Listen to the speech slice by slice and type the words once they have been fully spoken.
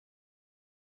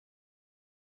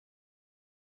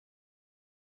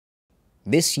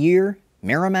This year,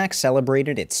 Merrimack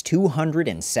celebrated its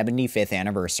 275th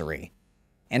anniversary,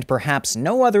 and perhaps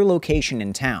no other location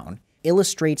in town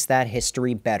illustrates that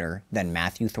history better than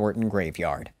Matthew Thornton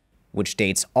Graveyard, which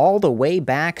dates all the way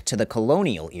back to the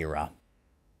colonial era.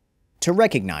 To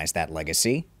recognize that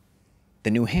legacy,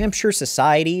 the New Hampshire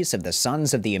Societies of the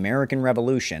Sons of the American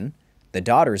Revolution, the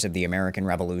Daughters of the American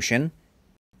Revolution,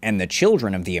 and the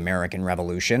Children of the American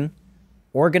Revolution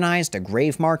organized a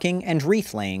grave marking and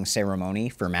wreath-laying ceremony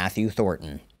for Matthew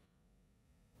Thornton.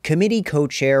 Committee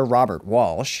co-chair Robert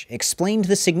Walsh explained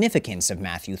the significance of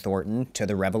Matthew Thornton to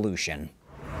the Revolution.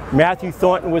 Matthew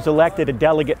Thornton was elected a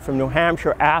delegate from New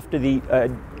Hampshire after the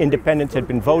independence had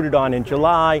been voted on in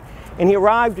July, and he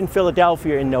arrived in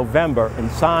Philadelphia in November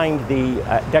and signed the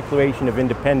Declaration of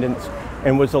Independence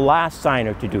and was the last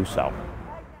signer to do so.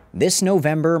 This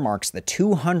November marks the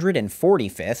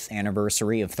 245th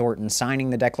anniversary of Thornton signing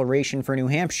the Declaration for New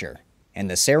Hampshire, and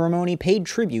the ceremony paid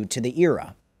tribute to the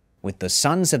era, with the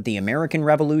Sons of the American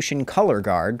Revolution color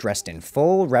guard dressed in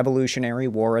full Revolutionary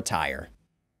War attire.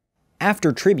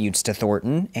 After tributes to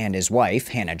Thornton and his wife,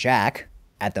 Hannah Jack,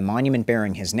 at the monument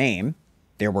bearing his name,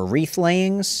 there were wreath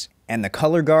layings, and the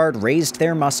color guard raised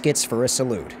their muskets for a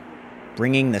salute,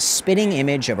 bringing the spitting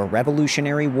image of a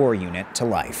Revolutionary War unit to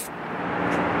life.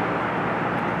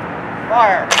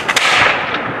 Fire!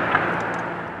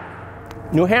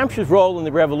 New Hampshire's role in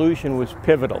the Revolution was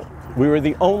pivotal. We were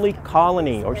the only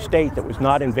colony or state that was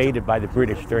not invaded by the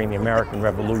British during the American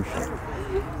Revolution.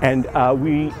 And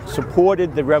we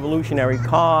supported the revolutionary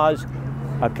cause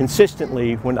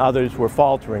consistently when others were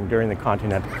faltering during the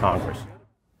Continental Congress.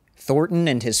 Thornton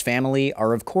and his family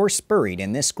are of course buried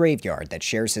in this graveyard that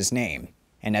shares his name.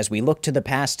 And as we look to the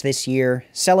past this year,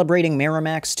 celebrating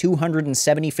Merrimack's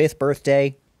 275th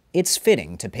birthday, it's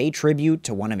fitting to pay tribute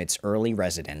to one of its early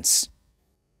residents.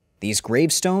 These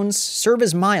gravestones serve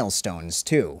as milestones,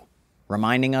 too,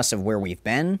 reminding us of where we've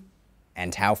been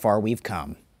and how far we've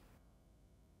come.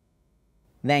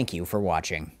 Thank you for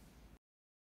watching.